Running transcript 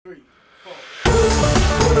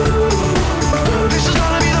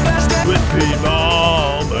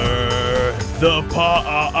The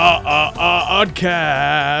podcast.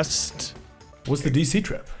 What's the DC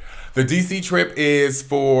trip? The DC trip is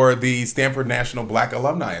for the Stanford National Black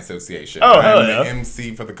Alumni Association. Oh, hell I'm yeah. the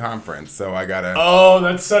MC for the conference, so I gotta... Oh,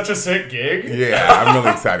 that's such a sick gig. Yeah, I'm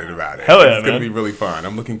really excited about it. Hell yeah, It's gonna be really fun.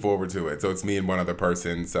 I'm looking forward to it. So it's me and one other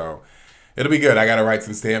person, so... It'll be good. I got to write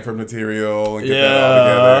some Stanford material and get that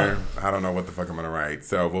all together. I don't know what the fuck I'm going to write.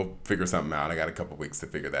 So we'll figure something out. I got a couple weeks to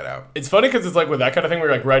figure that out. It's funny because it's like with that kind of thing where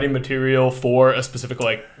you're like writing material for a specific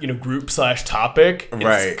group/topic. It's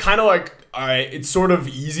Right. kind of like, all right, it's sort of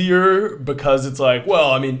easier because it's like,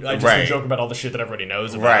 well, I mean, I just can joke about all the shit that everybody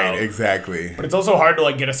knows about. Right, exactly. But it's also hard to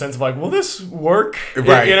like get a sense of like, will this work?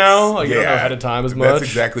 Right. You know? Like, you don't know ahead of time as much. That's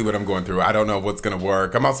exactly what I'm going through. I don't know what's going to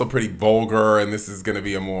work. I'm also pretty vulgar, and this is going to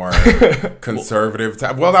be a more conservative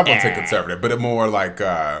type. Well, I won't say conservative, but a more like...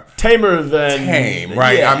 tamer than... Tame,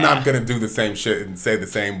 right? Yeah. I'm not going to do the same shit and say the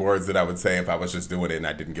same words that I would say if I was just doing it and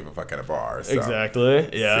I didn't give a fuck at a bar. So.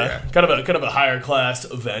 Exactly. Yeah. Kind of a higher class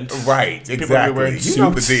event. Right. People Exactly. suits. You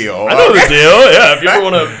know the deal. I know the deal. Yeah. If you ever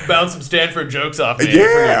want to bounce some Stanford jokes off me.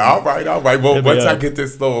 Yeah. All right. Well, once I up. get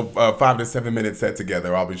this little 5 to 7 minute set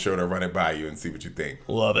together, I'll be sure to run it by you and see what you think.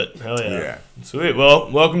 Love it. Hell yeah. Yeah. Sweet.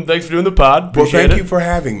 Well, welcome. Thanks for doing the pod. Well, Appreciate thank it. you for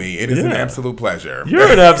having me. It is an absolute pleasure.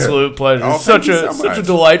 You're an absolute pleasure. Oh, such thank you so such a much.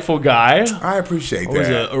 delightful guy. I appreciate Always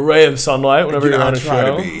that. a ray of sunlight whenever you're on a show. I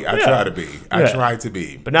try to be. I try to be. I Yeah. try to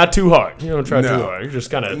be. But not too hard. You don't try No. too hard. You're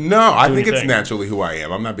just kind of No, I think it's naturally who I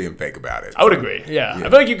am. I'm not being fake about it. I would agree. Yeah. I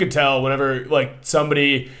feel like you could tell whenever like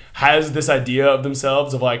somebody has this idea of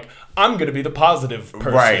themselves of like, I'm gonna be the positive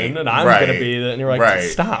person and I'm gonna be the, and you're like,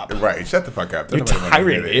 stop. Right. Shut the fuck up. You're Nobody wants to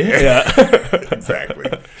tiring hear me. that. Yeah.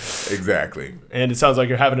 Exactly. And it sounds like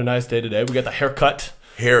you're having a nice day today. We got the haircut.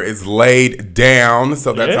 Hair is laid down,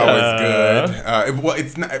 so that's Yeah. always good. Well,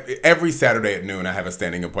 it's not every Saturday at noon. I have a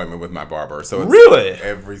standing appointment with my barber, so it's Really?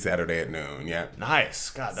 every Saturday at noon. Yeah. Nice.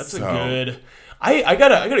 God, that's a good. I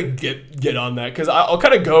gotta get on that because I'll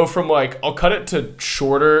kind of go from like I'll cut it to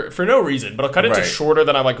shorter for no reason, but I'll cut it to shorter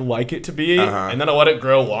than I like it to be, and then I'll let it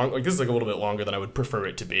grow long. Like this is like a little bit longer than I would prefer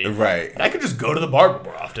it to be. Right. And I could just go to the barber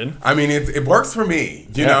more often. I mean, it works for me,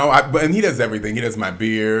 you know. And he does everything. He does my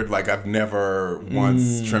beard. Like I've never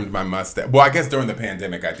once trimmed my mustache. Well, I guess during the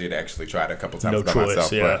pandemic, I did actually try it a couple times by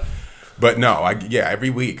myself. But no, every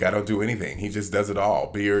week I don't do anything. He just does it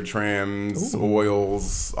all. Beard trims,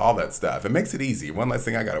 oils, all that stuff. It makes it easy. One less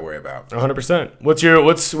thing I got to worry about. 100%. What's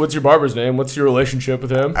your barber's name? What's your relationship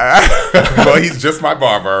with him? Well, he's just my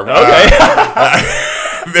barber. Okay.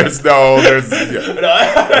 There's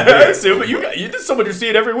I assume, but you just someone you see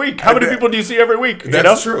it every week. How many people do you see every week?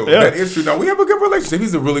 That's true. Yeah. That is true. No, we have a good relationship.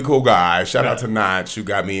 He's a really cool guy. Shout out to Notch, who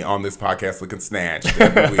got me on this podcast looking snatched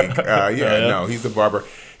every week. No, he's a barber.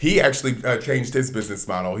 He actually changed his business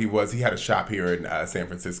model. He had a shop here in San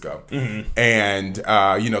Francisco, and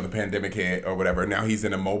the pandemic hit or whatever. Now he's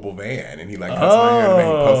in a mobile van, and he cuts my hair. And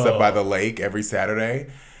he posts up by the lake every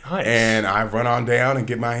Saturday. Nice. And I run on down and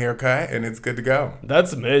get my hair cut, and it's good to go.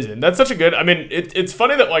 That's amazing. That's such a good. I mean, it's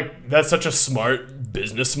funny that that's such a smart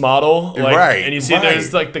business model. Right. And you see, there's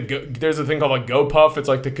there's a thing called GoPuff. It's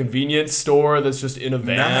like the convenience store that's just in a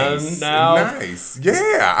van now. Nice.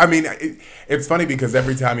 Yeah. I mean, it's funny because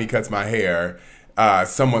every time he cuts my hair,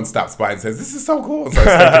 someone stops by and says, "This is so cool." And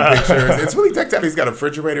starts taking pictures. It's really decked out. He's got a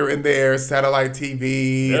refrigerator in there, satellite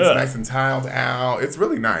TV. Yeah. It's nice and tiled out. It's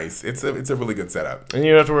really nice. It's a really good setup. And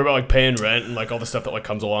you don't have to worry about paying rent and all the stuff that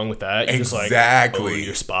comes along with that. You just own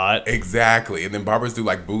your spot. Exactly. And then barbers do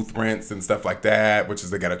booth rents and stuff like that, which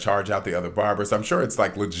is they got to charge out the other barbers. So I'm sure it's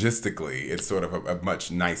logistically, it's sort of a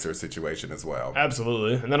much nicer situation as well.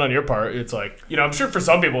 Absolutely. And then on your part, it's I'm sure for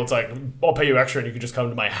some people it's I'll pay you extra and you can just come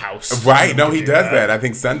to my house. Right. No, he does that. I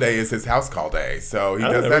think Sunday is his house call day, so he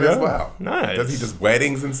does that as well. Nice. He does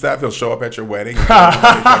weddings and stuff. He'll show up at your wedding.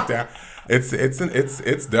 And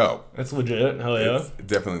it's dope. That's legit. Hell yeah. It's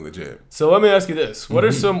definitely legit. So let me ask you this: what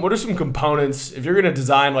are some components if you're gonna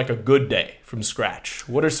design a good day from scratch?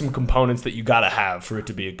 What are some components that you gotta have for it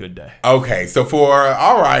to be a good day? Okay, so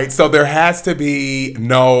so there has to be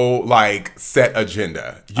no set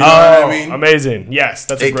agenda. You know what I mean? Amazing. Yes,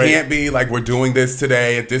 that's it can't be we're doing this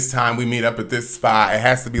today at this time. We meet up at this spot. It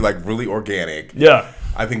has to be really organic. Yeah.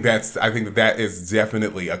 I think that is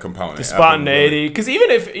definitely a component. The spontaneity, because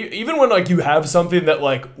even when you have something that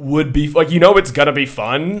would be it's gonna be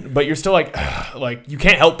fun, but you're still you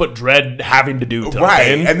can't help but dread having to do something.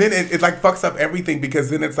 Right, and then it fucks up everything because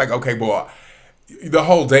then it's okay, well, the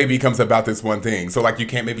whole day becomes about this one thing. So you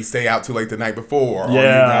can't maybe stay out too late the night before, or you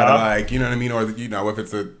gotta you know what I mean, or if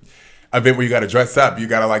it's event where you got to dress up. You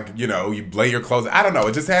got to like, you lay your clothes. I don't know.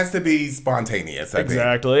 It just has to be spontaneous. I think.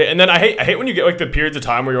 And then I hate when you get like the periods of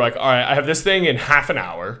time where you're like, all right, I have this thing in half an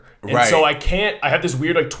hour. And so I have this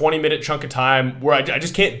weird like 20-minute chunk of time where I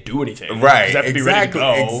just can't do anything. Right. Because I have to be ready to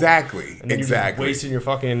go. Exactly. And then you're just wasting your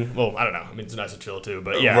fucking, well, I don't know. I mean, it's nice to chill too,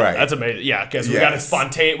 but that's amazing. Yeah, because we got a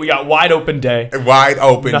spontaneous, we got wide open day. Wide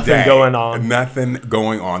open Nothing day. going on. Nothing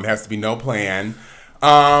going on. There has to be no plan.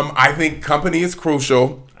 I think company is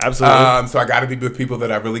crucial. Absolutely. So I got to be with people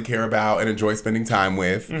that I really care about and enjoy spending time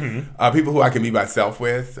with. People who I can be myself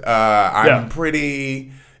with. I'm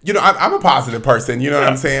pretty... I'm a positive person, you know what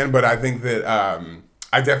I'm saying? But I think that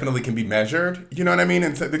I definitely can be measured, you know what I mean?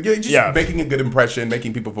 And so just making a good impression,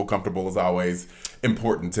 making people feel comfortable is always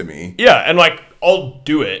important to me. Yeah, and like I'll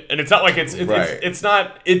do it, and it's not like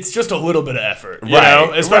it's just a little bit of effort, you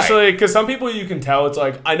know? Especially because some people you can tell it's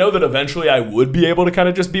like I know that eventually I would be able to kind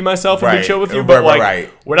of just be myself and be chill with you, but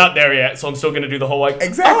we're not there yet, so I'm still gonna do the whole like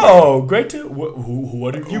oh great to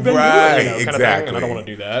what have you been doing, kind of thing, and I don't want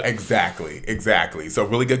to do that. Exactly. So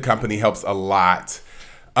really good company helps a lot.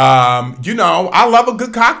 I love a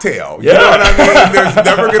good cocktail. You know what I mean? There's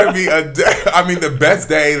never gonna be the best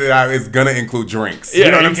day that is gonna include drinks. You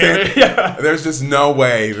know what I'm saying? Yeah. There's just no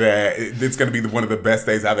way that it's gonna be one of the best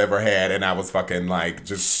days I've ever had, and I was fucking like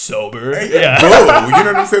just sober. Boo. You know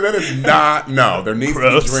what I'm saying? That is not. No, there needs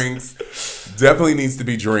to be drinks. Definitely needs to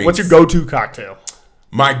be drinks. What's your go-to cocktail?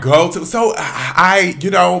 My go-to, so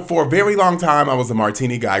for a very long time I was a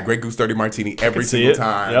martini guy, Grey Goose 30 martini every single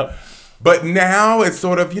time. Yep. But now it's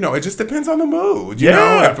sort of, it just depends on the mood. You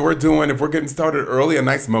know, if we're getting started early, a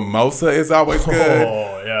nice mimosa is always good.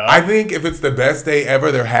 Oh, yeah. I think if it's the best day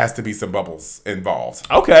ever, there has to be some bubbles involved.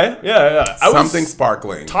 Okay, yeah. Something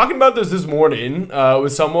sparkling. Talking about this morning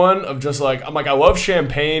with someone of just like, I'm like, I love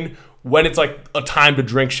champagne when it's like a time to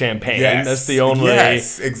drink champagne. Yes. That's the only...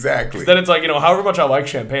 Yes, exactly. Then it's like, however much I like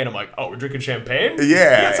champagne, I'm like, oh, we're drinking champagne?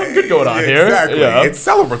 Yeah. We got something good going on here. Exactly. Yeah. It's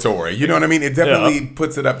celebratory. You know what I mean? It definitely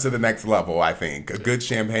puts it up to the next level, I think. A good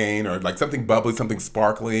champagne or like something bubbly, something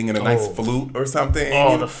sparkling, and a nice flute or something.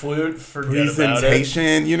 Oh, the flute, forget presentation,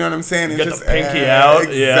 about it. You know what I'm saying? Get the pinky out.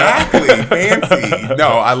 Exactly. Fancy. No,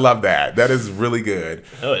 I love that. That is really good.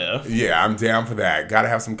 Hell yeah. Yeah, I'm down for that. Gotta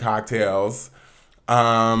have some cocktails.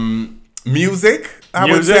 Music, I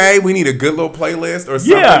would say we need a good little playlist or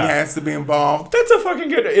something has to be involved. That's a fucking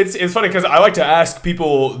good. It's funny because I like to ask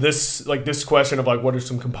people this question of like, what are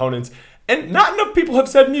some components? And not enough people have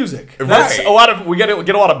said music. That's a lot of. We get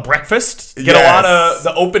a lot of breakfast. Get a lot of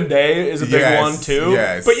the open day is a big one too.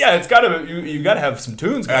 Yes. But yeah, it's gotta you gotta have some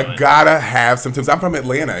tunes going. I gotta have some tunes. I'm from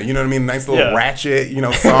Atlanta. You know what I mean? Nice little ratchet,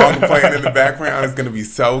 song playing in the background is gonna be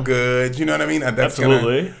so good. You know what I mean?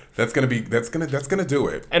 Absolutely. That's gonna do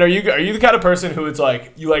it. And are you the kind of person who it's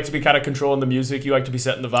like you like to be kind of controlling the music, you like to be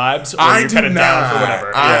setting the vibes, or you're kind of down for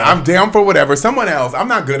whatever? I'm down for whatever. Someone else. I'm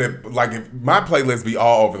not good at like if my playlist be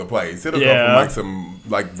all over the place. It'll go from like some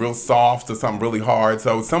like real soft to something really hard.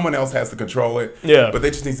 So someone else has to control it. Yeah. But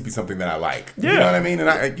it just needs to be something that I like. Yeah. You know what I mean? And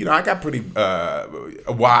I got pretty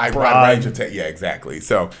a wide range of yeah, exactly.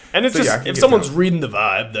 So and it's just if someone's reading the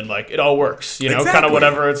vibe, then like it all works. Kind of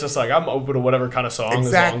whatever. It's just like I'm open to whatever kind of song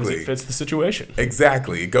as long as it fits the situation.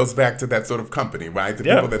 Exactly. It goes back to that sort of company, right? The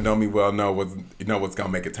people that know me well know what's gonna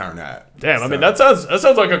make it turn out. Damn, so. I mean that sounds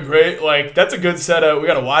like a great that's a good setup. We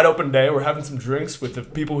got a wide open day. We're having some drinks with the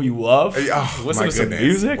people who you love. Listen to some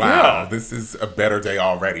music. Wow, this is a better day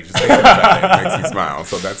already. Just thinking about it makes me smile.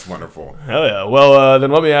 So that's wonderful. Hell yeah. Well,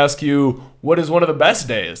 then let me ask you, what is one of the best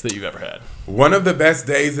days that you've ever had? One of the best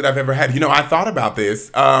days that I've ever had. I thought about this.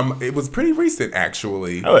 It was pretty recent,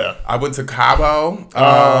 actually. Oh, yeah. I went to Cabo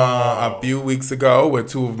a few weeks ago with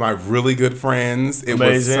two of my really good friends. It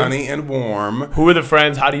was sunny and warm. Who are the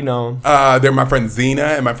friends? How do you know them? They're my friend Zena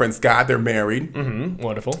and my friend Scott. They're married. Mm-hmm.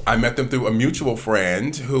 Wonderful. I met them through a mutual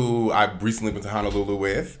friend who I recently went to Honolulu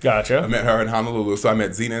with. Gotcha. I met her in Honolulu. So I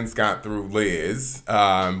met Zena and Scott through Liz.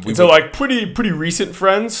 Like pretty recent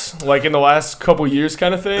friends? Like in the last couple years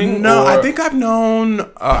kind of thing? No, I think I've known,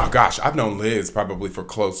 I've known Liz probably for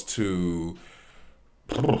close to,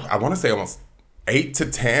 I want to say almost 8 to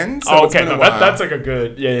 10. So okay. That's like a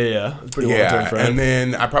good, yeah. It's pretty long-term friend. And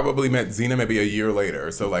then I probably met Zena maybe a year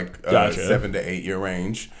later. So like 7 to 8 year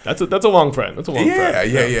range. That's a long friend. That's a long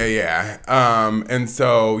friend. Yeah. And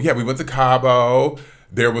so, we went to Cabo.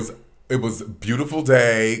 It was a beautiful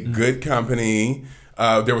day, good company.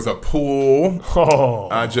 There was a pool.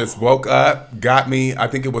 I just woke up, got me, I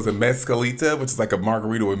think it was a mezcalita, which is like a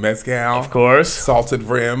margarita with mezcal. Of course. Salted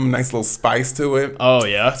rim, nice little spice to it. Oh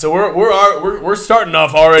yeah. So we're starting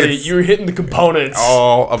off already. You're hitting the components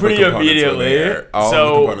all of pretty the components immediately. Were there. All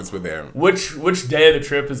the components were there. Which day of the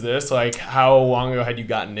trip is this? Like, how long ago had you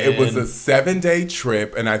gotten in? It was a 7-day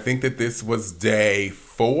trip, and I think that this was day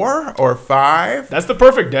 4 or 5. That's the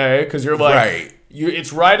perfect day because you're like, right.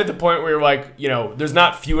 It's right at the point where you're like, there's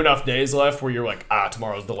not few enough days left where you're like,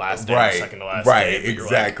 tomorrow's the last day, right. second to last day. Right,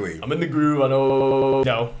 exactly. Like, I'm in the groove. I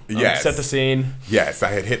know. Yes. Set the scene. Yes, I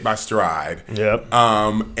had hit my stride. Yep.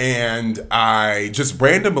 And I just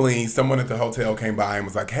randomly, someone at the hotel came by and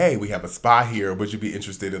was like, hey, we have a spa here. Would you be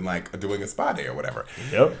interested in like doing a spa day or whatever?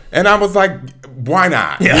 Yep. And I was like, why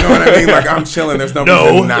not? Yeah. You know what I mean? Like, I'm chilling. There's no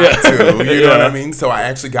reason not to. You know what I mean? So I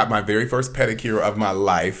actually got my very first pedicure of my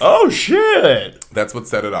life. Oh, shit. That's what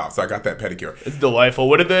set it off. So I got that pedicure. It's delightful.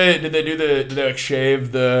 What did they do? Did they like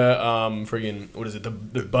shave the friggin' what is it?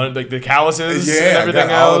 The calluses and everything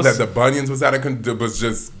else? All of that. The bunions was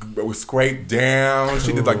was scraped down.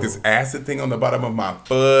 She did like this acid thing on the bottom of my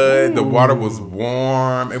foot. Ooh. The water was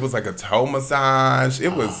warm. It was like a toe massage.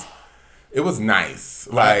 It was nice.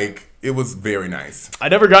 Like, it was very nice.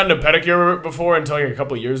 I'd never gotten a pedicure before until like a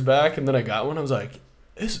couple of years back, and then I got one. I was like,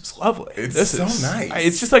 this is lovely. This is nice.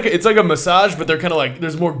 It's just like it's like a massage, but they're kind of like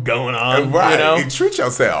there's more going on. Right. Treat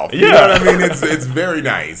yourself. Yeah. You know what I mean? It's very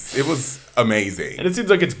nice. It was amazing. And it seems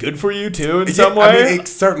like it's good for you too in some way. I mean, it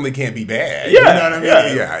certainly can't be bad. Yeah. You know what I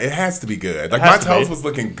mean? Yeah. It has to be good. Like, my toes was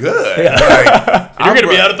looking good. Yeah. Like, you're going to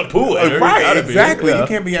be out at the pool later. Right. Exactly. You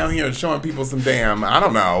can't be out here showing people some damn, I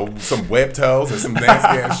don't know, some web toes or some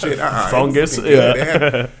nasty ass shit. Fungus.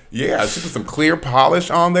 Yeah. She put some clear polish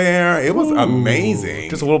on there. It was amazing.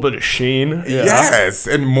 Just a little bit of sheen. Yeah. Yes.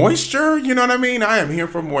 And moisture. You know what I mean? I am here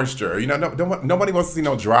for moisture. Nobody wants to see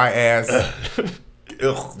no dry ass.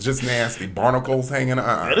 Ugh, just nasty barnacles hanging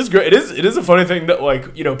on. It is great. It is a funny thing that,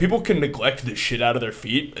 like, people can neglect the shit out of their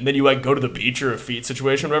feet, and then you like go to the beach or a feet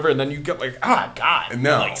situation or whatever, and then you get like, God,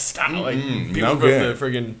 no, like stop, like people from the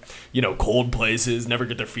friggin' cold places never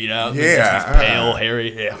get their feet out. Yeah, just pale,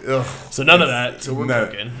 hairy. Yeah. Ugh. So none of that. So we're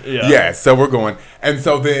cooking. Yeah. Yeah. So we're going, and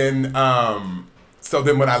so then when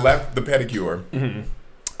I left the pedicure,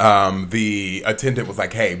 the attendant was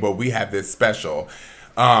like, "Hey, well, we have this special."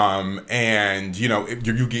 And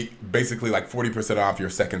you get basically like 40% off your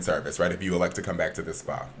second service, right? If you elect to come back to this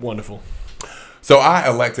spa. Wonderful. So I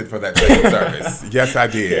elected for that second service. Yes, I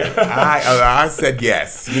did. I said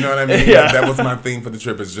yes. You know what I mean? Yeah. That was my theme for the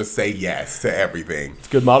trip, is just say yes to everything. It's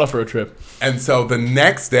a good model for a trip. And so the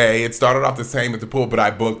next day, it started off the same at the pool, but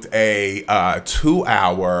I booked a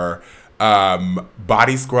 2-hour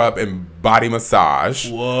body scrub and body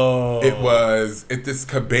massage. Whoa. It was at this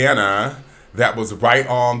cabana that was right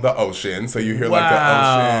on the ocean. So you hear like the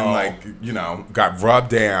ocean, got rubbed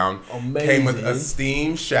down. Amazing. Came with a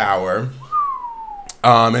steam shower.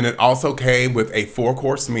 And it also came with a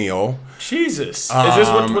 4-course meal. Jesus. Is this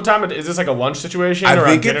what time? Is this like a lunch situation or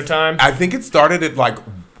around dinner time? I think it started at like,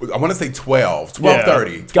 I want to say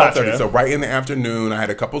 12:30. Yeah. Gotcha. So right in the afternoon, I had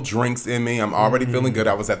a couple drinks in me. I'm already feeling good.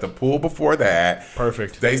 I was at the pool before that.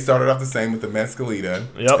 Perfect. They started off the same with the mezcalita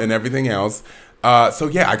and everything else. So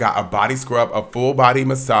yeah, I got a body scrub, a full body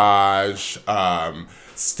massage,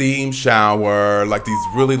 steam shower, like these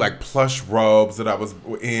really like plush robes that I was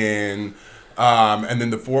in. And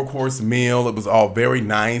then the 4-course meal, it was all very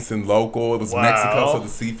nice and local. It was Mexico, so the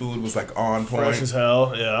seafood was like on point. Fresh as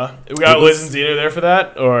hell, yeah. We got Liz and Zena there for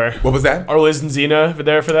that? Or what was that? Are Liz and Zena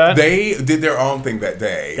there for that? They did their own thing that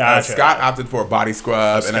day. Gotcha. Scott opted for a body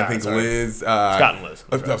scrub, and I think Liz... Scott and Liz.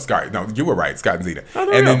 Scott. No, you were right. Scott and Zena.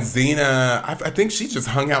 Oh, and then Zena, I think she just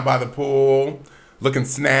hung out by the pool, looking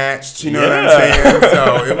snatched, you know what I'm saying?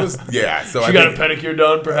 So it was, So she got a pedicure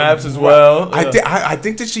done, perhaps, as well. I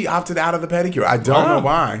think that she opted out of the pedicure. I don't know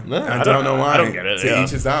why. I don't know why. I don't get it. To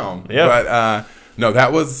each his own. Yeah. But no,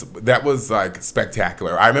 that was like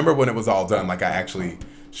spectacular. I remember when it was all done, like I actually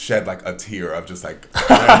shed like a tear of just like,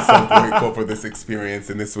 I'm so grateful for this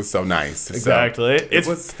experience, and this was so nice. Exactly. So it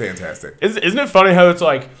was fantastic. Isn't it funny how it's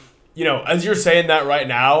like, as you're saying that right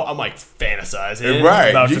now, I'm like fantasizing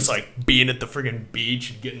about just like being at the friggin'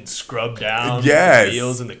 beach and getting scrubbed down. Yes. The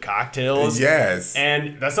meals and the cocktails. Yes.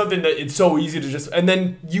 And that's something that it's so easy to just, and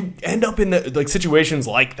then you end up in the like situations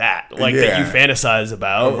like that, that you fantasize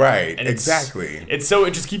about. Right. And exactly. It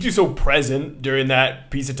just keeps you so present during that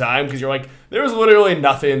piece of time because you're like, there was literally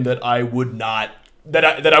nothing that I would not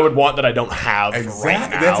that I would want that I don't have right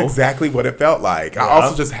now. That's exactly what it felt like. Yeah. I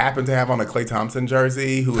also just happened to have on a Clay Thompson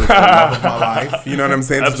jersey, who is the love of my life. You know what I'm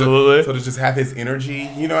saying? Absolutely. So to just have his energy,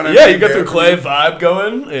 you know what I mean? Yeah, you got the Clay vibe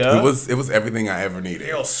going. Yeah. It was everything I ever needed.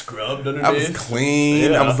 You're all scrubbed underneath. I was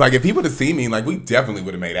clean. Yeah. I was like, if he would have seen me, like, we definitely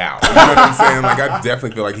would have made out. You know what I'm saying? Like, I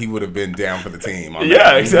definitely feel like he would have been down for the team.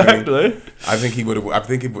 Yeah, exactly. I think he would have. I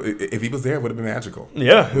think if he was there, it would have been magical.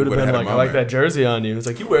 Yeah, he would have been like, I like that jersey on you. It's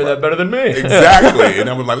like, you wear that better than me. Exactly. And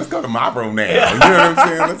I was like, let's go to my room now. You know what I'm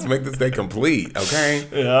saying? Let's make this day complete, okay?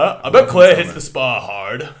 Yeah. I bet Clay hits the spa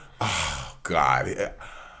hard. Oh, God.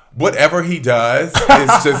 Whatever he does,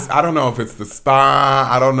 it's just, I don't know if it's the spa,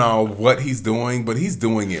 I don't know what he's doing, but he's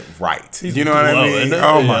doing it right. You know what I mean?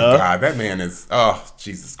 Oh, my God. That man is,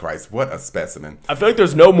 Jesus Christ. What a specimen. I feel like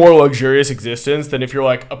there's no more luxurious existence than if you're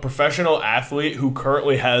like a professional athlete who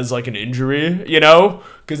currently has like an injury, you know?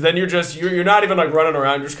 Because then you're not even like running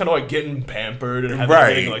around. You're just kind of like getting pampered and having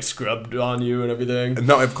everything like scrubbed on you and everything.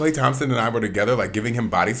 No, if Clay Thompson and I were together, like giving him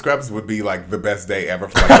body scrubs would be like the best day ever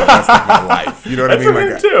for like the rest of my life. You know what I mean?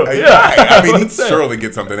 Like too. I mean, he'd surely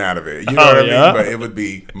get something out of it. You know what I mean? But it would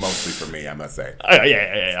be mostly for me, I must say.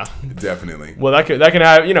 Yeah. Definitely. Well, that can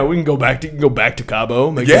have, you know, we can go back to Cabo,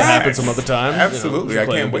 make it happen some other time. Absolutely, you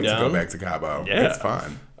know, I can't wait to go back to Cabo. Yeah, it's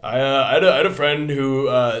fun. I had a friend who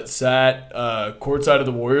sat courtside of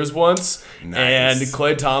the Warriors once, and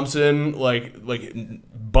Clay Thompson like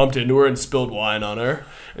bumped into her and spilled wine on her,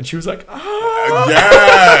 and she was like, "Ah."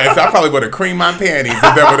 Yes, I probably would have creamed my panties if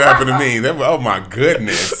that would happen to me. Oh my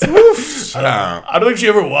goodness. I don't think she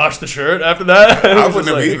ever washed the shirt after that. I wouldn't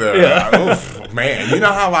have either. Yeah. Oof, man, you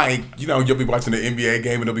know how like you'll be watching the NBA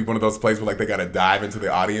game and it'll be one of those plays where like they gotta dive into the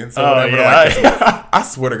audience or whatever. Like, I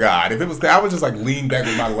swear to God, if it was that, I would just like lean back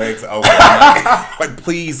with my legs open, like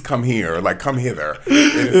please come here, like come hither.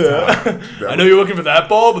 I know you're looking for that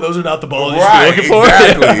ball, but those are not the balls you should be looking for.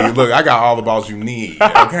 Exactly. Look, I got all the balls you need.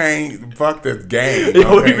 Okay, fuck this game. Okay?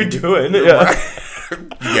 What are we doing?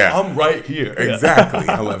 Yeah, I'm right here. Exactly.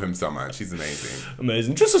 I love him so much. He's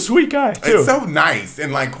amazing. Just a sweet guy too. It's so nice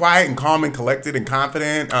and like quiet and calm and collected and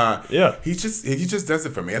confident. He just does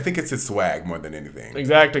it for me. I think it's his swag more than anything.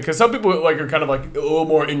 Exactly, because some people like are kind of like a little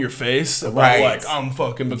more in your face about like I'm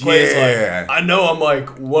fucking. But Clay's like, I know I'm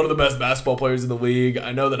like one of the best basketball players in the league.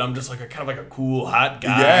 I know that I'm just like a kind of like a cool hot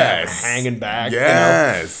guy, hanging back.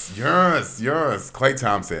 Yes, you know? yours, Clay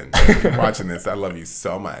Thompson. If you're watching this, I love you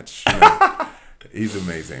so much. You know? He's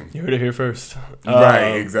amazing. You heard it here first.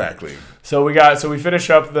 Right, exactly. So we finish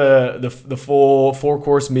up the full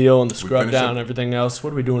 4-course meal and the scrub down and everything else.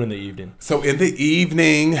 What are we doing in the evening? So in the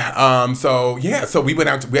evening, so we went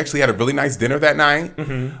out. We actually had a really nice dinner that night,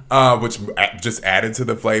 which just added to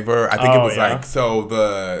the flavor. I think it was like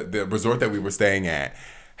the resort that we were staying at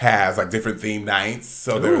has like different theme nights.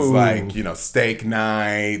 So there was like, steak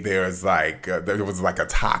night. There's like there was like a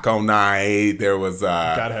taco night. There was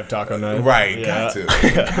gotta have taco night. Right, got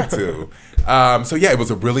to. So yeah, it was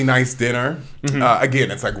a really nice dinner. Again,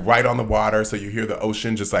 it's like right on the water, so you hear the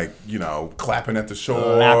ocean just like, clapping at the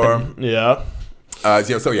shore. Lapping. Yeah.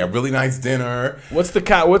 Really nice dinner. What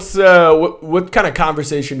kind of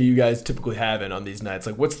conversation do you guys typically having on these nights?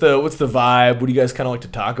 Like, what's the vibe? What do you guys kind of like to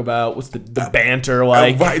talk about? What's the banter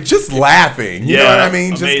like? Right, just laughing. You know what I mean?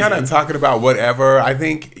 Amazing. Just kind of talking about whatever. I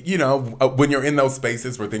think when you're in those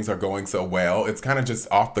spaces where things are going so well, it's kind of just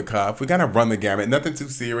off the cuff. We kind of run the gamut. Nothing too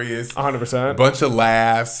serious. 100%. Bunch of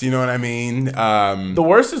laughs. You know what I mean? The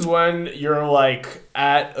worst is when you're like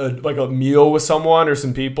at a meal with someone or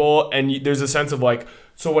some people, and there's a sense of like,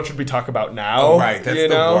 so what should we talk about now? Oh, right, that's the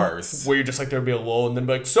worst. Where you're just like, there'd be a lull, and then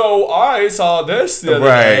be like, so I saw this the other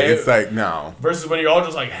day. Right, it's like, no. Versus when you're all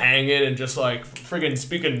just like hanging and just like friggin'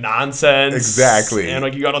 speaking nonsense. Exactly. And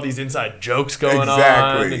like you got all these inside jokes going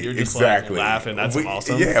on, and you're just like laughing. That's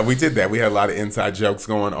awesome. Yeah, we did that. We had a lot of inside jokes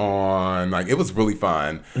going on. Like, it was really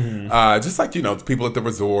fun. Just like, people at the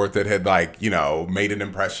resort that had like, made an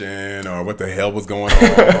impression or what the hell was going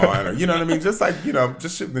on. Or, you know what I mean? Just like,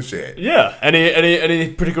 just shooting the shit. Yeah.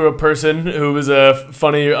 Any particular person who was a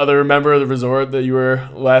funny other member of the resort that you were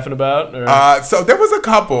laughing about? Or? So there was a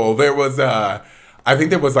couple. There was I think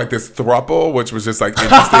there was like this throuple, which was just like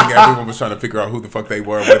interesting. Everyone was trying to figure out who the fuck they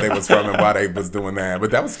were, where they was from, and why they was doing that.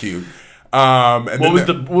 But that was cute. What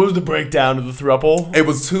was the breakdown of the throuple? It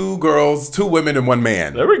was 2 girls, 2 women, and 1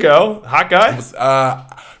 man. There we go. Hot guy. It was,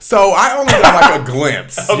 so I only got like a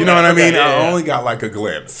glimpse. You know what I mean? I only got like a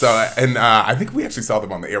glimpse. So I think we actually saw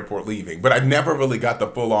them on the airport leaving, but I never really got the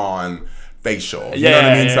full on facial. You know what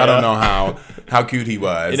I mean? So I don't know how cute he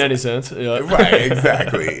was in any sense. Yeah. Right.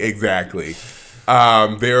 Exactly.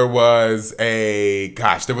 There was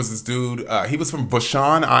this dude. He was from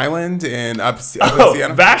Vashon Island in up in Seattle.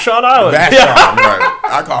 Vashon Island. Vashon, right.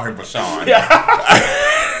 I call him Vashon.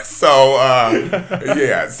 Yeah. So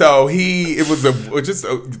he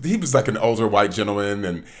was like an older white gentleman,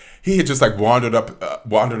 and he had just like wandered up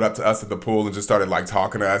to us at the pool and just started like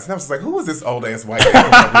talking to us. And I was like, who is this old ass white guy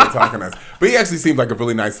coming up here talking to us? But he actually seemed like a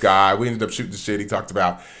really nice guy. We ended up shooting the shit. He talked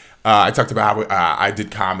about. I talked about how I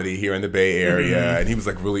did comedy here in the Bay Area, and he was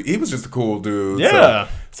like he was just a cool dude. Yeah.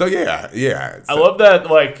 So yeah. I love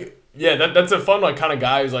that. Like, yeah, that's a fun like kind of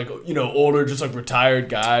guy who's like, you know, older, just like retired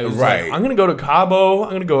guy. Who's right. Like, I'm gonna go to Cabo.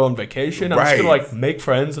 I'm gonna go on vacation. I'm just gonna like make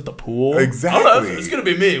friends at the pool. Exactly. I don't know, it's gonna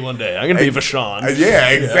be me one day. I'm gonna be Vashon. Yeah,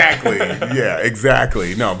 exactly. Yeah,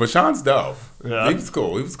 exactly. No, Vashon's dope. Yeah. He was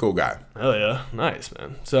cool. He was a cool guy. Hell yeah, nice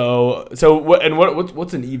man. So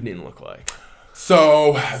what's an evening look like?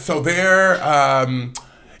 So there,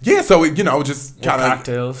 so you know, just kind of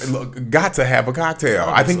cocktails. Got to have a cocktail.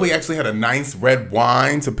 Obviously. I think we actually had a nice red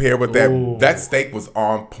wine to pair with that. Ooh. That steak was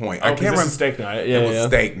on point. I can't remember. Steak night. Yeah, it was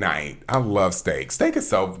steak night. I love steak. Steak is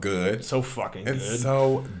so good. So fucking good. It's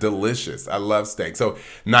so delicious. I love steak. So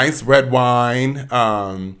nice red wine.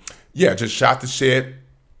 Just shot the shit.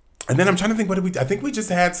 And then I'm trying to think, I think we just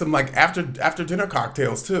had some like after dinner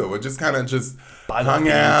cocktails too. It just kind of just hung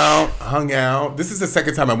out. This is the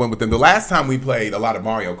second time I went with them. The last time we played a lot of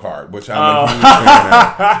Mario Kart, which I'm a huge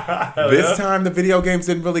fan of. This time the video games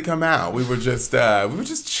didn't really come out. We were just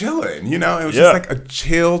chilling, you know? It was just like a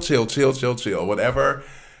chill. Whatever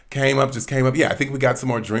came up, just came up. Yeah, I think we got some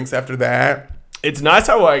more drinks after that. It's nice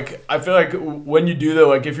how, like, I feel like when you do that,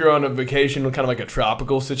 like, if you're on a vacation, kind of like a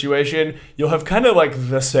tropical situation, you'll have kind of, like,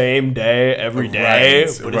 the same day every day,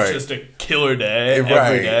 but it's just a killer day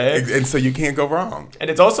every day. And so you can't go wrong. And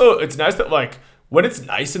it's nice that, like, when it's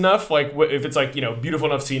nice enough, like, if it's, like, you know, beautiful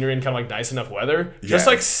enough scenery and kind of, like, nice enough weather, just,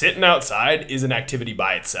 like, sitting outside is an activity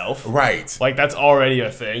by itself. Right. Like, that's already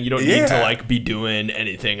a thing. You don't need to, like, be doing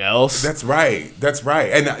anything else. That's right.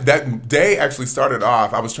 And that day actually started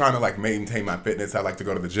off, I was trying to, like, maintain my fitness. I like to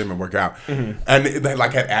go to the gym and work out. Mm-hmm. And they,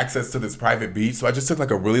 like, had access to this private beach. So I just took,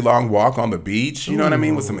 like, a really long walk on the beach, you know what I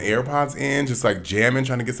mean, with some AirPods in, just, like, jamming,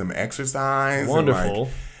 trying to get some exercise. Wonderful. And, like,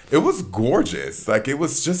 it was gorgeous. Like, it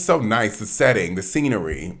was just so nice. The setting, the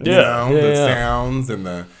scenery, the sounds,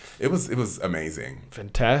 and it was amazing.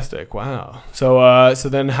 Fantastic. Wow. So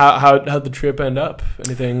then how'd the trip end up?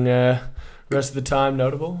 Anything rest of the time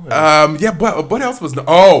notable? But what else was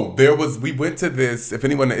we went to this, if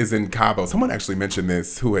anyone is in Cabo, someone actually mentioned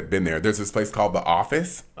this who had been there. There's this place called The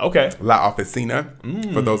Office. Okay. La Oficina,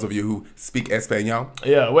 for those of you who speak Espanol.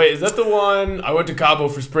 Yeah, wait, is that the one? I went to Cabo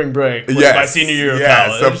for spring break. My senior year of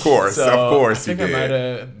college. Yes, of course you did.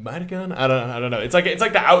 I might have gone. I don't know. It's like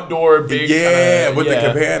the outdoor big with the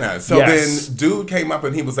cabana. So then dude came up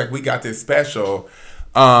and he was like, we got this special.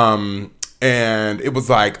 And it was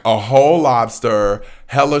like a whole lobster,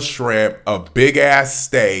 hella shrimp, a big ass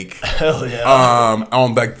steak. Hell yeah.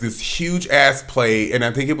 On like this huge ass plate. And I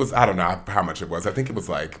think it was, I don't know how much it was. I think it was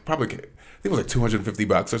like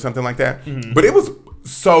 $250 or something like that. Mm-hmm. But it was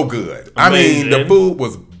so good. Amazing. I mean, the food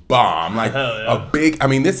was bomb. Like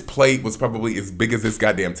this plate was probably as big as this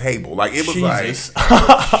goddamn table. Like it was like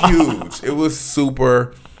huge. It was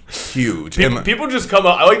super huge. People just come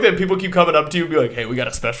up. I like that people keep coming up to you and be like, hey, we got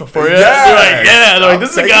a special for you. Yes. They're like,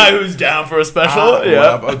 this is a guy who's down for a special. I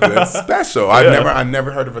love a good special. I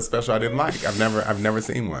never heard of a special I didn't like. I've never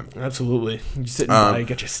seen one. Absolutely. You sit and you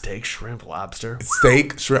get your steak, shrimp, lobster.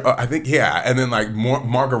 Steak, shrimp, I think, and then like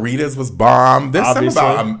margaritas was bomb. There's something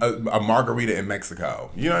about a margarita in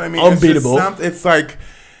Mexico. You know what I mean? Unbeatable. It's like,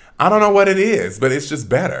 I don't know what it is, but it's just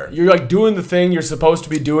better. You're like doing the thing you're supposed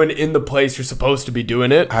to be doing in the place you're supposed to be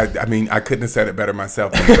doing it. I mean, I couldn't have said it better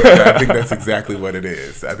myself. I think that's exactly what it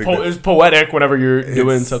is. I think it's poetic whenever you're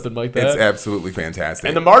doing something like that. It's absolutely fantastic.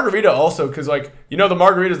 And the margarita also, because like, you know, the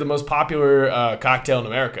margarita is the most popular cocktail in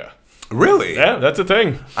America. Really? Yeah, that's a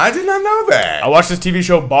thing. I did not know that. I watched this TV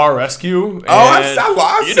show Bar Rescue. I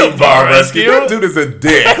watched Bar Rescue. That dude is a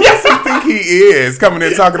dick. Who does he think he is coming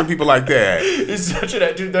in talking to people like that? He's such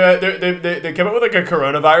a dude. They came up with like a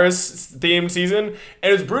coronavirus themed season,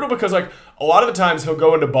 and it's brutal because like a lot of the times he'll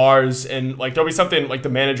go into bars and like there'll be something like the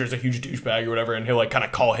manager's a huge douchebag or whatever, and he'll like kind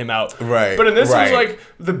of call him out. Right. But in this it was like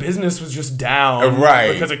the business was just down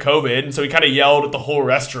because of COVID, and so he kind of yelled at the whole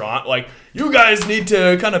restaurant like, you guys need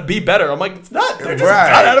to kind of be better. I'm like, it's not. They're just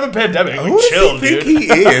got out of a pandemic. Like, who chill, does he think he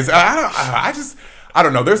is? I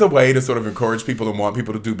don't know. There's a way to sort of encourage people and want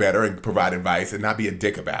people to do better and provide advice and not be a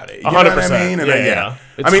dick about it. You 100%. know what I mean? And yeah.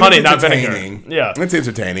 It's honey, not vinegar. Yeah. It's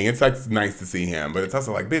entertaining. It's like nice to see him, but it's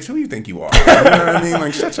also like, bitch, who do you think you are? You know what I mean?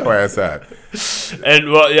 Like, shut your ass up.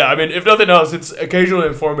 And well, yeah. I mean, if nothing else, it's occasionally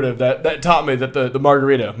informative. That taught me that the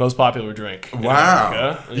margarita, most popular drink.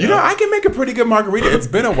 Wow. You know, I can make a pretty good margarita. It's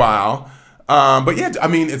been a while. But yeah, I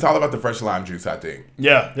mean, it's all about the fresh lime juice, I think.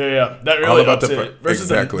 Yeah. That really ups it. Versus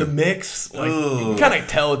the mix, like, you kind of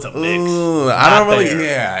tell it's a mix. I don't really,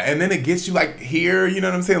 and then it gets you like here, you know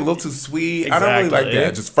what I'm saying? A little too sweet. Exactly. I don't really like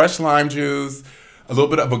that. Just fresh lime juice. A little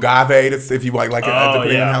bit of agave, if you like it,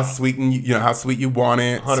 depending on how sweet how sweet you want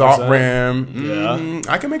it. 100%. Salt rim.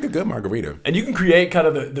 I can make a good margarita. And you can create kind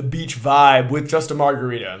of the beach vibe with just a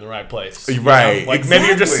margarita in the right place. Right. Like maybe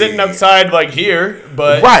you're just sitting outside like here,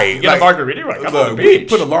 but you get a margarita, you're like, I'm on the beach.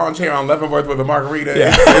 Put a lawn chair on Leavenworth with a margarita.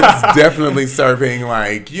 Yeah. It's definitely serving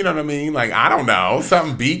like, you know what I mean? Like, I don't know,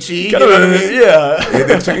 something beachy. You know what I mean?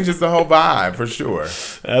 Yeah. It changes the whole vibe for sure.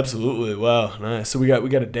 Absolutely. Wow. Nice. So we got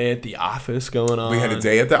a day at the office going on. We had a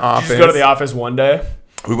day at the office. Did you just go to the office one day?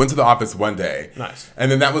 We went to the office one day. Nice.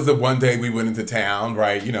 And then that was the one day we went into town,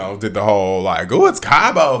 right? You know, did the whole like, oh, it's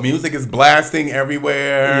Cabo. Music is blasting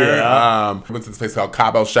everywhere. Yeah. We went to this place called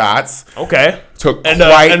Cabo Shots. Okay.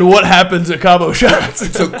 And what happens at Cabo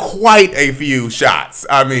Shots? Took quite a few shots.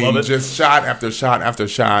 I mean, just shot after shot after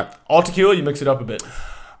shot. All tequila? You mix it up a bit?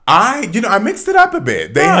 I mixed it up a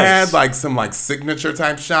bit. They had like some like signature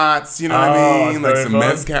type shots, you know what I mean? Like some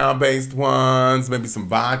mezcal based ones, maybe some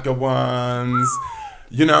vodka ones.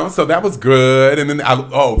 You know, so that was good. And then, the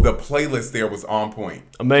playlist there was on point.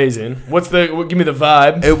 Amazing. Give me the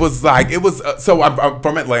vibe. So I'm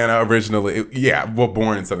from Atlanta originally.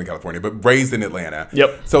 Born in Southern California, but raised in Atlanta.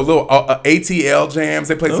 Yep. So little ATL jams.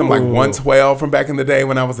 They played some like 112 from back in the day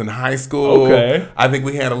when I was in high school. Okay. I think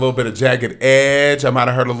we had a little bit of Jagged Edge. I might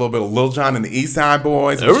have heard a little bit of Lil Jon and the East Side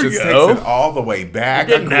Boys, which just takes it all the way back.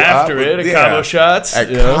 You're getting after it at Cabo Shots. At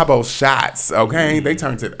Cabo Shots, okay? They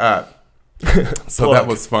turned it up. So that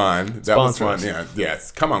was fun. That was fun. Yeah.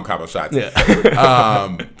 Yes. Come on, Cabo Shots.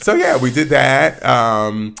 Yeah. So yeah, we did that.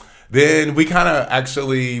 Then we were kind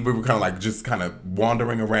of like just kind of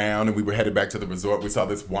wandering around, and we were headed back to the resort. We saw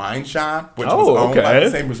this wine shop, which was owned by the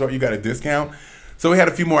same resort. You got a discount. So we had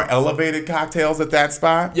a few more elevated cocktails at that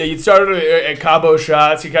spot. Yeah, you started at Cabo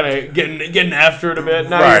Shots. You kind of getting after it a bit.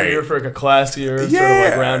 Now you're here for like a classier sort of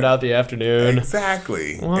like round out the afternoon.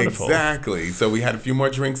 Exactly. Wonderful. Exactly. So we had a few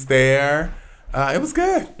more drinks there. It was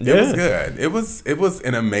good. It was good. It was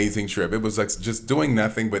an amazing trip. It was like just doing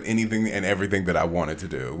nothing but anything and everything that I wanted to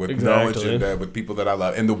do with no agenda, with people that I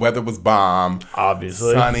love. And the weather was bomb.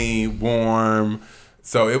 Obviously. Sunny, warm.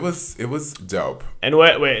 So it was dope. And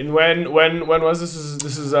when was this?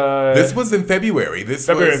 This was in February. This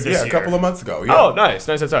was a couple of months ago. Yeah. Oh, nice.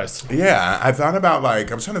 Yeah, I thought about I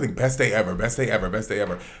was trying to think best day ever.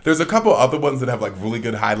 There's a couple other ones that have like really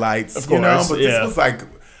good highlights, of course, but this was like,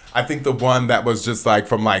 I think the one that was just like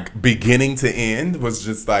from like beginning to end was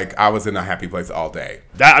just like I was in a happy place all day.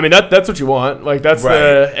 That's what you want. Like that's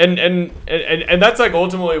and that's like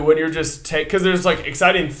ultimately when you're just because there's like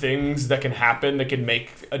exciting things that can happen that can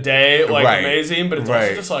make a day like amazing, but it's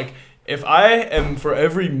also just like if I am for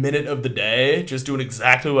every minute of the day just doing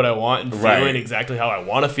exactly what I want and feeling exactly how I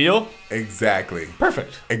want to feel. Exactly.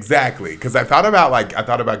 Perfect. Exactly. Because I thought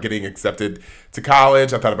about getting accepted to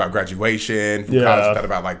college. I thought about graduation from college. I thought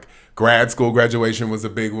about like grad school graduation was a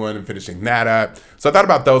big one and finishing that up. So I thought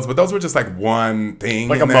about those, but those were just like one thing,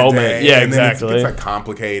 like a moment. Day. Yeah, and exactly. Then it's like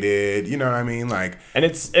complicated. You know what I mean? Like, and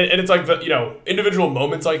it's like the individual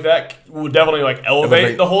moments like that will definitely like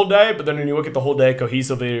elevate the whole day. But then when you look at the whole day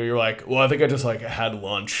cohesively, you're like, well, I think I just like had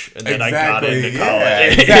lunch and then I got into college. Yeah,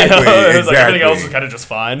 exactly. It was like everything else was kind of just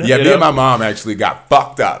fine. Yeah, me and my mom actually got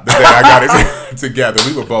fucked up the day I got it together.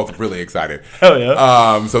 We were both really excited. Hell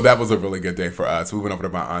yeah. So that was a really good day for us. We went over to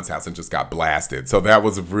my aunt's house and just got blasted. So that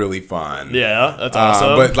was really fun. Yeah, that's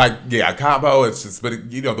awesome. But Cabo, it's just,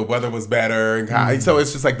 the weather was better. And so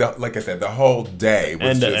it's just like I said, the whole day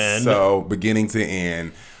was so beginning to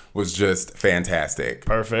end was just fantastic.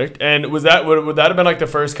 Perfect. And would that have been like the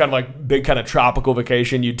first kind of like big kind of tropical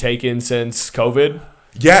vacation you'd taken since COVID?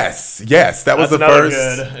 Yes, that was the first.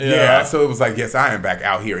 Yeah, so it was like, yes, I am back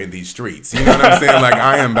out here in these streets. You know what I'm saying? Like,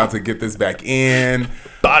 I am about to get this back in.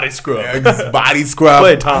 Body scrub. Body scrub.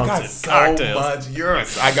 Clay Thompson. I got so much.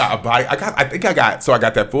 Yes. I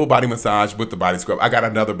got that full body massage with the body scrub. I got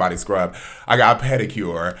another body scrub. I got a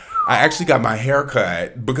pedicure. I actually got my hair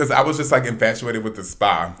cut because I was just like infatuated with the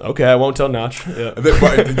spa. Okay, I won't tell Notch. Yeah.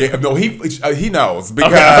 No, he knows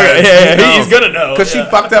because he's gonna know because she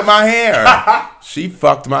fucked up my hair. She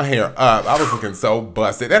fucked my hair up. I was looking so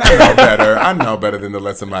busted, and I know better. I know better than to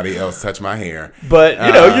let somebody else touch my hair. But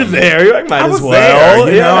you're there. You're like, might as well.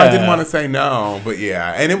 There, I didn't want to say no, but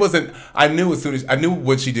yeah, and it wasn't. I knew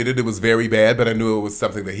when she did it, it was very bad, but I knew it was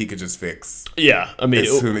something that he could just fix. Yeah, I mean,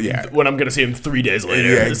 when I'm gonna see him 3 days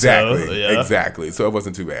later. Yeah, exactly. So it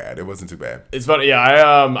wasn't too bad. It's funny. Yeah,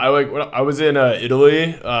 I was in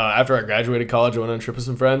Italy after I graduated college. I went on a trip with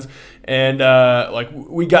some friends, and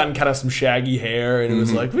we gotten kind of some shaggy hair, and it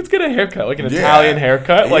was like, let's get a haircut, like an Italian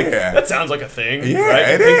haircut. Like that sounds like a thing. Yeah, right?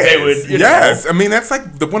 it is. They would, yes, I mean that's like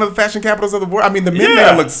one of the fashion capitals of the world. I mean the men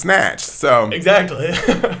there look snatched. So exactly,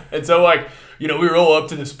 and so like. We roll up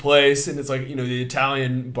to this place, and it's like, the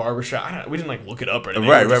Italian barbershop. We didn't like look it up or anything.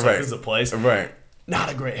 Right. This is a place. Right.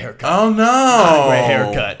 Not a great haircut. Oh no. Not a great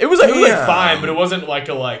haircut. It was like fine, but it wasn't like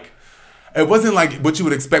It wasn't like what you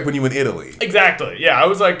would expect when you in Italy. Exactly. Yeah, I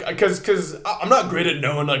was like, because I'm not great at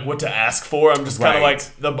knowing like what to ask for. I'm just kind of like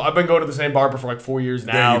I've been going to the same barber for like 4 years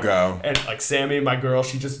now. There you go. And like Sammy, my girl,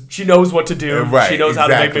 she knows what to do. Right. She knows how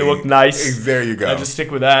to make me look nice. There you go. I just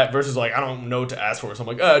stick with that versus like I don't know what to ask for. So I'm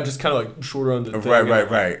like, just kind of like shorter on the thing.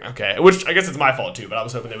 Right. Okay. Which I guess it's my fault too. But I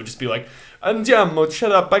was hoping they would just be like, Andiamo,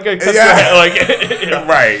 shut up. I got cut your hair. Like,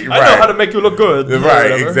 right. I know how to make you look good.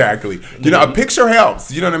 Right. Exactly. A picture helps.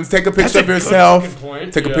 You know what I mean? Take a picture of yourself.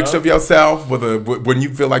 Take a picture of yourself when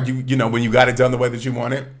you feel like when you got it done the way that you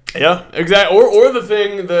want it. Yeah, exactly. Or the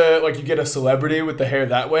thing like you get a celebrity with the hair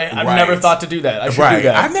that way. I've never thought to do that. I should do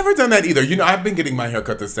that. I've never done that either. I've been getting my hair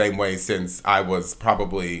cut the same way since I was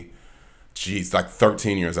probably, like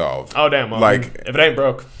 13 years old. Oh damn! Well, like if it ain't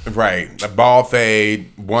broke. Right, a ball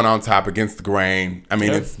fade, one on top against the grain. I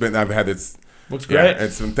mean, I've had this. Looks great.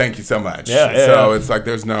 Thank you so much. Yeah. So it's like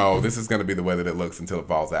this is going to be the way that it looks until it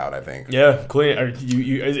falls out, I think. Yeah, clean.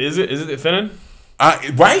 Is it thinning?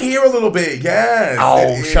 Right here a little bit, yes.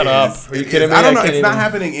 Oh, shut up. Are you kidding me? I don't know. It's not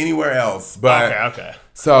happening anywhere else. But okay.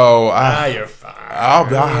 So you're fine.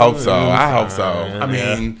 I hope so. I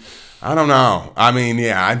mean, I don't know. I mean,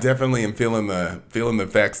 I definitely am feeling the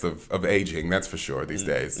effects of aging. That's for sure these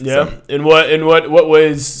days. Yeah. So. In what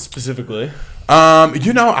ways specifically?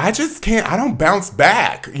 I just can't. I don't bounce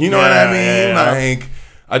back. You know what I mean? Yeah. Like,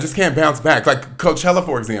 I just can't bounce back. Like Coachella,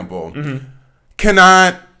 for example,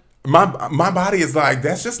 cannot. My body is like,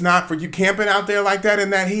 that's just not for you camping out there like that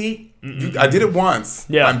in that heat. I did it once.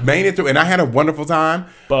 Yeah, I made it through, and I had a wonderful time.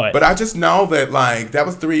 But I just know that like that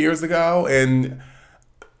was 3 years ago, and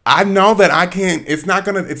I know that I can't. It's not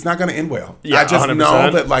gonna end well. Yeah, I just 100%. Know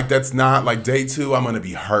that like that's not like day 2. I'm gonna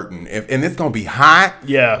be hurting, and it's gonna be hot.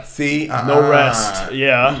 Yeah. See, no rest.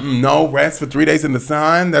 Yeah. No rest for 3 days in the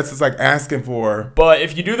sun. That's just like asking for. But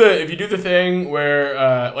if you do the thing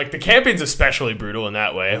where like the camping's especially brutal in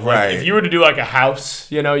that way. Like, right. If you were to do like a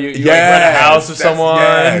house, you like rent a house with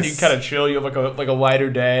someone, you can kind of chill. You have like a lighter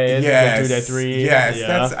day. Yes. Day 3. Yes.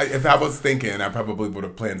 Yeah. If I was thinking, I probably would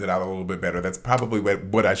have planned it out a little bit better. That's probably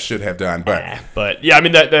what I should have done, but yeah, I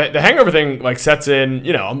mean the hangover thing like sets in.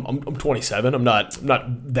 I'm 27. I'm not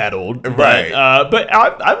that old, right? But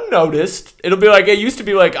I've noticed it'll be like it used to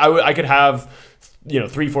be like I could have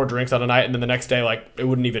 3-4 drinks on a night, and then the next day like it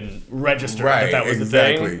wouldn't even register that was the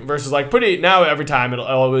thing. Versus like now every time I'll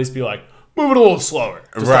always be like move it a little slower.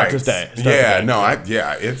 Right. It's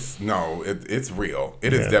real.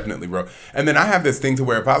 It is definitely real. And then I have this thing to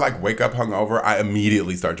where if I like wake up hungover, I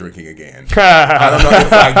immediately start drinking again. I don't know.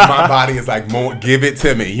 It's like my body is like, more, give it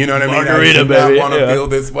to me. You know what I mean? Margarita, I do not want to feel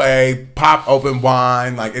this way. Pop open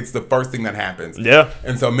wine. Like it's the first thing that happens. Yeah.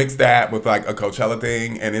 And so mix that with like a Coachella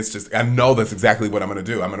thing. And it's just, I know that's exactly what I'm going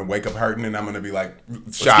to do. I'm going to wake up hurting and I'm going to be like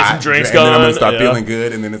shot. Get some drinks and going. then I'm going to start feeling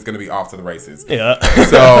good. And then it's going to be off to the races. Yeah.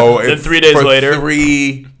 So then it's 3 days later.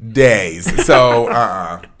 3 days. So,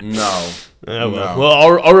 no. Yeah,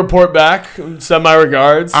 well, I'll report back. Send my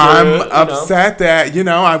regards. I'm upset that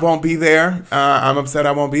I won't be there. I'm upset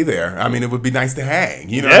I won't be there. I mean, it would be nice to hang.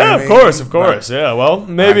 You know? Yeah, what I mean? Of course. Yeah. Well,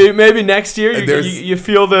 maybe next year you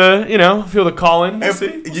feel the calling. We'll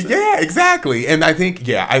see. Yeah, exactly. And I think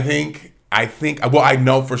I think, well, I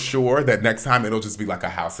know for sure that next time it'll just be like a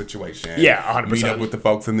house situation. Yeah, 100%. Meet up with the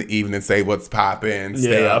folks in the evening, say what's popping,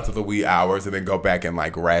 stay up to the wee hours, and then go back and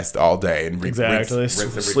like rest all day and rinse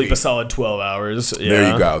sleep a solid 12 hours. Yeah.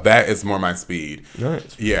 There you go. That is more my speed.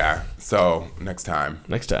 Nice. Yeah. So next time.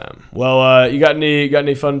 Well, you got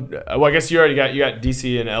any fun? Well, I guess you already got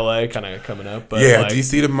DC and LA kind of coming up. But yeah, like,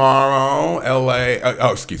 DC tomorrow, LA.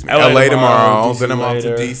 LA tomorrow. Then I'm off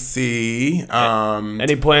to DC.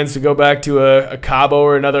 Any plans to go back to a Cabo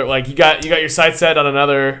or another? Like you got your sights set on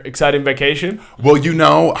another exciting vacation? Well,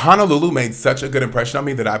 Honolulu made such a good impression on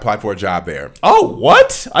me that I applied for a job there. Oh,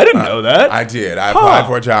 what? I didn't know that. I did. I applied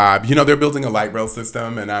for a job. They're building a light rail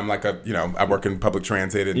system, and I'm like I work in public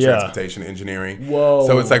transit and transportation engineering. Whoa.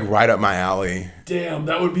 So it's like right up my alley. Damn,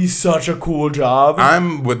 that would be such a cool job.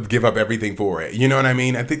 Would give up everything for it. You know what I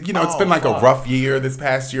mean? I think it's been like a rough year this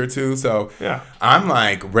past year too. So yeah, I'm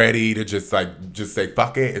like ready to just say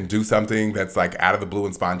fuck it and do something that's like out of the blue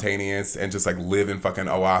and spontaneous and just like live in fucking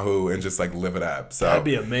Oahu and just like live it up. So that'd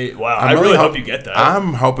be amazing. Wow, I really hope you get that.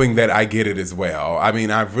 I'm hoping that I get it as well. I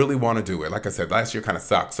mean, I really want to do it. Like I said, last year kind of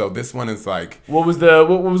sucked. So this one is like, what was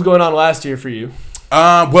going on last year for you?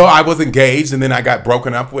 Well, I was engaged and then I got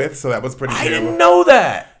broken up with, so that was pretty terrible. I didn't know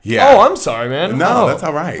that. Yeah. Oh, I'm sorry, man. No, that's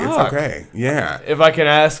all right. Fuck. It's okay. Yeah. If I can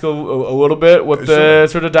ask a little bit what the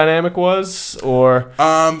sort of dynamic was, or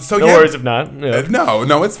no worries if not. Yeah.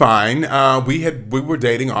 No, it's fine. We were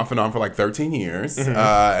dating off and on for like 13 years,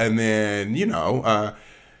 and then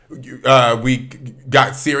we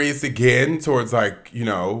got serious again towards like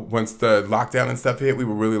once the lockdown and stuff hit. We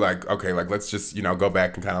were really like, okay, like let's just go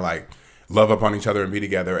back and kind of like love up on each other and be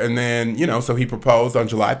together. And then, so he proposed on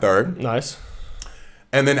July 3rd. Nice.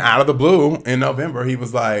 And then out of the blue in November, he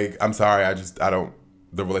was like, I'm sorry,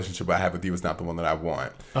 the relationship I have with you is not the one that I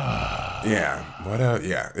want.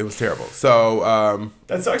 Yeah. It was terrible. So,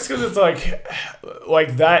 that sucks because it's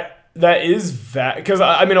like that is that. Because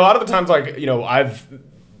I mean, a lot of the times, like, I've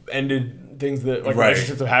ended things that like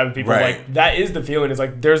relationships I've had with people, like that is the feeling. It's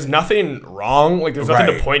like there's nothing wrong, like there's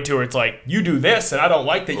nothing to point to where it's like you do this and I don't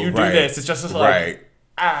like that you do this. It's just like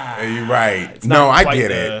you're right. No, I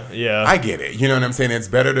get it. Yeah, I get it. You know what I'm saying? It's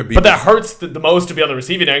better to be, but that hurts the most to be on the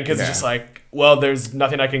receiving end because it's just like, well, there's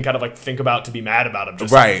nothing I can kind of like think about to be mad about him.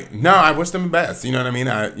 Just No, I wish them the best. You know what I mean?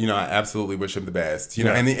 I absolutely wish him the best.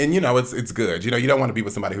 And it's good. You don't want to be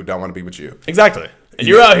with somebody who don't want to be with you. Exactly. And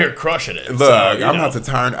you're out here crushing it. Look, I'm about to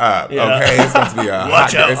turn up. Yeah. Okay, it's going to be a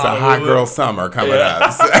hot girl summer coming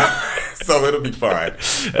up. So it'll be fun.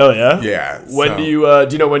 Hell yeah. Yeah. When do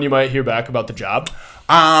you know when you might hear back about the job?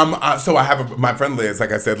 So I have my friend Liz,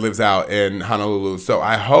 like I said, lives out in Honolulu. So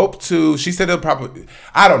I hope to. She said it'll probably.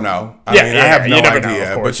 I don't know. I have no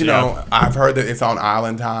idea. But I've heard that it's on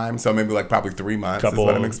island time, so maybe like probably 3 months is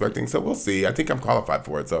what I'm expecting. So we'll see. I think I'm qualified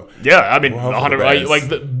for it. So yeah, I mean, 100. Like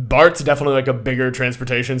BART's definitely like a bigger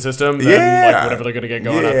transportation system than like whatever they're gonna get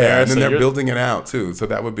going out there. And then they're building it out too. So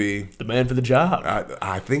that would be the man for the job.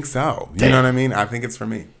 I think so. You know what I mean? I think it's for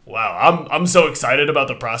me. Wow, I'm so excited about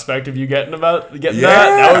the prospect of you getting that.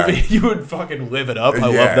 That would be, you would fucking live it up. I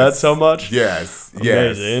love that so much. Yes,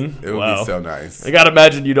 amazing. It would be so nice. I gotta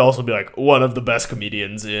imagine you'd also be like one of the best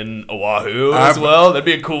comedians in Oahu as well. That'd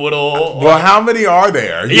be a cool little. Well, how many are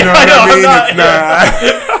there? You know what I mean? It's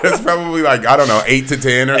not. It's probably like 8 to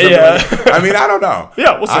 10 or something. I mean, I don't know.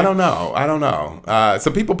 Yeah, we'll see. I don't know.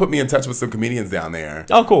 Some people put me in touch with some comedians down there.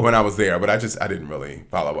 Oh, cool. When I was there, but I didn't really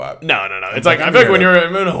follow up. No. It's like I feel like when you're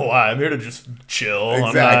in Hawaii, I'm here to just chill.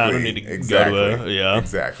 Exactly. I don't need to go to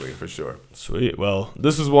Exactly, for sure. Sweet. Well,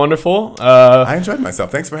 this was wonderful. I enjoyed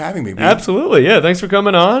myself. Thanks for having me, B. Absolutely. Yeah. Thanks for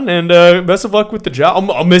coming on, and best of luck with the job.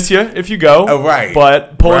 I'll miss you if you go. Oh, right.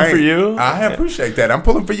 But pulling for you. I appreciate that. I'm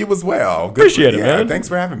pulling for you as well. Appreciate it, man. Thanks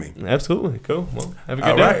for having me. Absolutely. Cool. Well, have a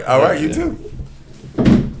good day. All right. You too.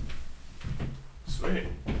 Sweet.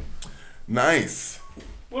 Nice.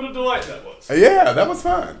 What a delight that was. Yeah, that was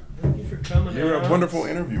fun. Thank you for coming. You're a wonderful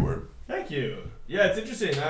interviewer. Thank you. Yeah, it's interesting.